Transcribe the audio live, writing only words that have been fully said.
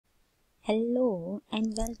Hello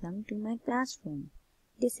and welcome to my classroom.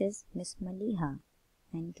 This is Miss Maliha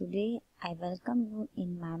and today I welcome you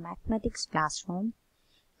in my mathematics classroom.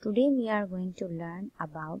 Today we are going to learn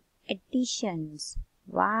about additions.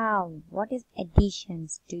 Wow, what is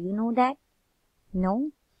additions? Do you know that?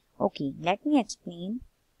 No? Okay, let me explain.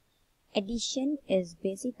 Addition is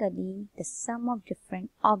basically the sum of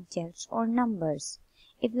different objects or numbers.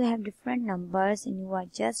 If you have different numbers and you are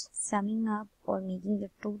just summing up or making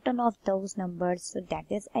the total of those numbers, so that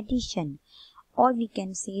is addition. Or we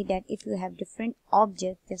can say that if you have different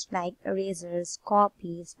objects just like erasers,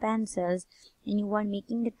 copies, pencils, and you are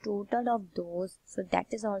making the total of those, so that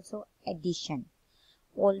is also addition.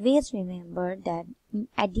 Always remember that in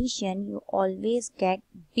addition you always get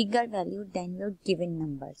bigger value than your given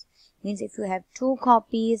numbers. Means if you have 2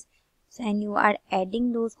 copies and you are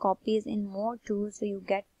adding those copies in more 2, so you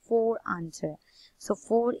get 4 answer. So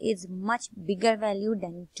 4 is much bigger value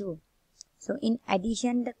than 2. So in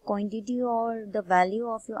addition, the quantity or the value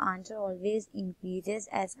of your answer always increases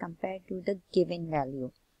as compared to the given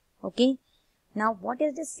value. Okay. Now what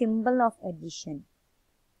is the symbol of addition?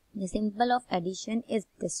 The symbol of addition is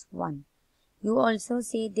this one. You also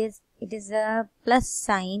say this, it is a plus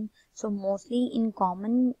sign. So mostly in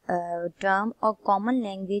common term or common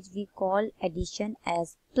language, we call addition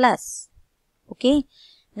as plus. Okay.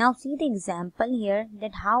 Now see the example here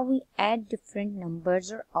that how we add different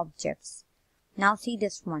numbers or objects. Now see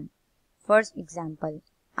this one. First example.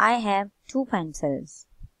 I have 2 pencils.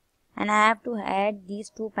 And I have to add these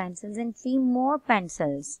 2 pencils and 3 more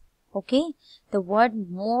pencils. Okay, the word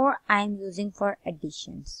more I am using for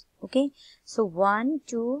additions. Okay, so 1,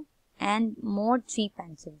 2 and more 3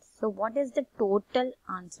 pencils. So what is the total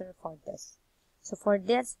answer for this? So for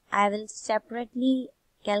this I will separately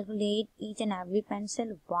calculate each and every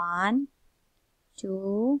pencil. 1,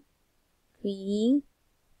 2, 3,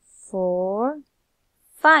 4,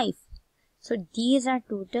 5. So these are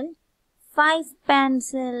total 5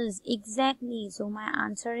 pencils. Exactly. So my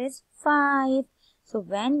answer is 5. So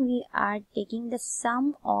when we are taking the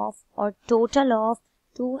sum of or total of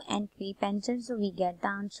 2 and 3 pencils, so we get the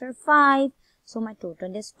answer 5. So my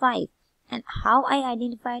total is 5. And how I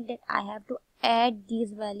identified that I have to add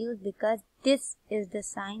these values, because this is the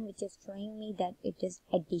sign which is showing me that it is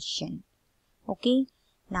addition. Okay.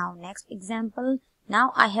 Now next example.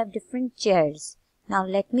 Now I have different chairs. Now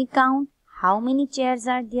let me count how many chairs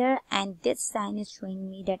are there, and this sign is showing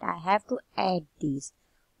me that I have to add these.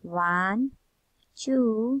 1,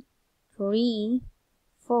 2, 3,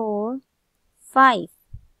 4, 5.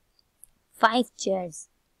 5 chairs.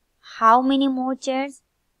 How many more chairs?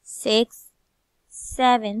 6,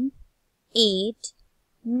 7, 8,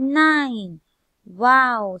 9.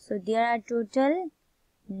 Wow! So there are total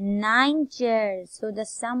 9 chairs. So the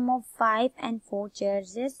sum of 5 and 4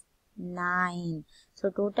 chairs is 9. So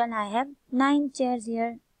total I have 9 chairs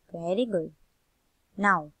here. Very good.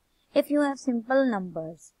 Now, if you have simple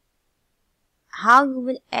numbers, how you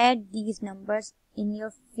will add these numbers in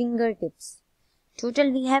your fingertips?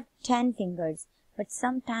 Total we have 10 fingers, but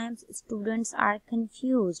sometimes students are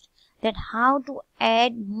confused that how to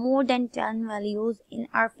add more than 10 values in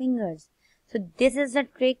our fingers. So this is the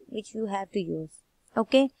trick which you have to use.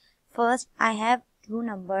 Okay, first I have 2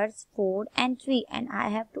 numbers 4 and 3, and I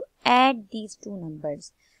have to add these 2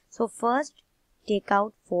 numbers. So first take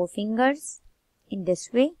out 4 fingers in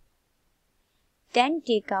this way. Then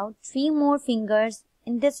take out 3 more fingers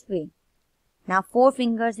in this way. Now 4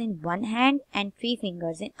 fingers in one hand and 3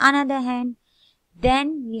 fingers in another hand.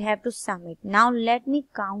 Then we have to sum it. Now let me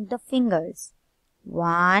count the fingers.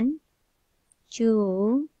 1,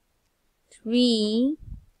 2, 3,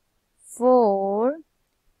 4,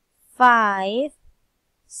 5,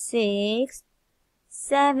 6,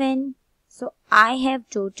 7. So I have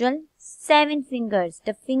total 7 fingers.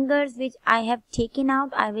 The fingers which I have taken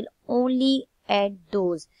out, I will only add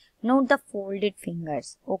those, not the folded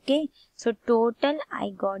fingers. Okay, so total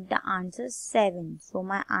I got the answer 7. So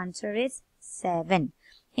my answer is 7.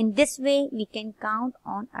 In this way we can count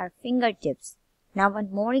on our fingertips. Now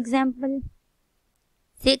one more example.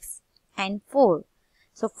 6 and 4.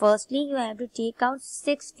 So firstly you have to take out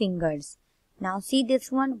 6 fingers. Now see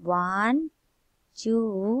this one. 1,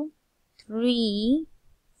 2, 3,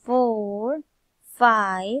 4,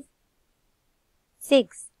 5,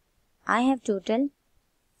 6. I have total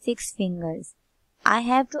 6 fingers. I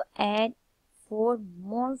have to add 4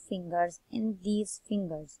 more fingers in these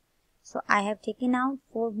fingers. So I have taken out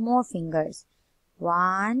 4 more fingers.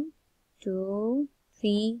 1, 2,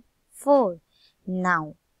 3, 4.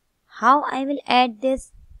 Now, how I will add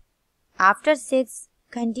this? After 6,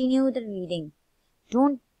 continue the reading.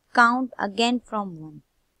 Don't count again from 1.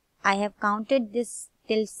 I have counted this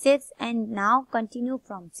till 6 and now continue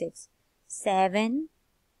from 6. 7,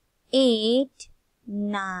 8,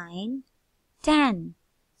 9, 10.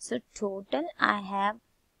 So total I have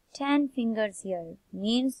 10 fingers here.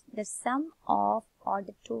 Means the sum of or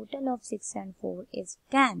the total of 6 and 4 is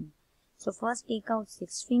 10. So first take out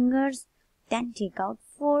 6 fingers, then take out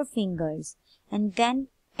 4 fingers and then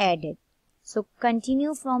add it. So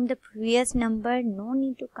continue from the previous number, no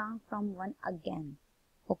need to count from 1 again.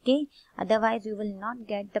 Okay, otherwise you will not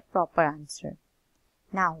get the proper answer.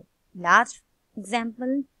 Now last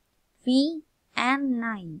example, 3 and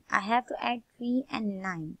 9. I have to add 3 and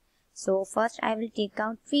 9. So first I will take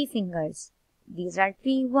out 3 fingers. These are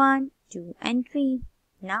 3, 1, 2 and 3.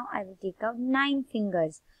 Now I will take out 9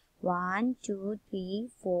 fingers. 1, 2, 3,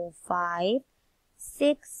 4, 5,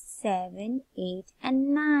 6, 7, 8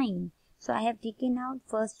 and 9. So I have taken out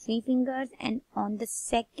first 3 fingers and on the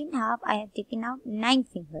second half I have taken out 9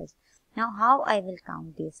 fingers. Now how I will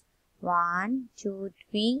count this? 1, 2,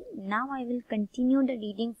 3. Now I will continue the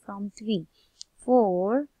reading from 3.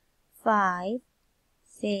 4, 5,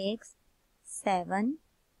 6, 7,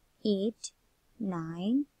 8,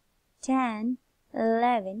 9, 10,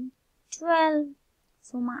 11, 12.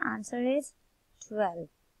 So my answer is 12.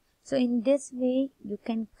 So in this way you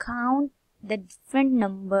can count the different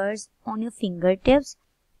numbers on your fingertips,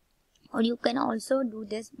 or you can also do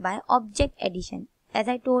this by object addition as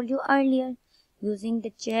I told you earlier, using the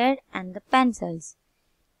chair and the pencils.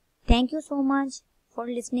 Thank you so much for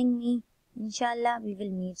listening me. Inshallah we will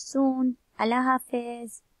meet soon. Allah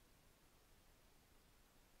Hafiz.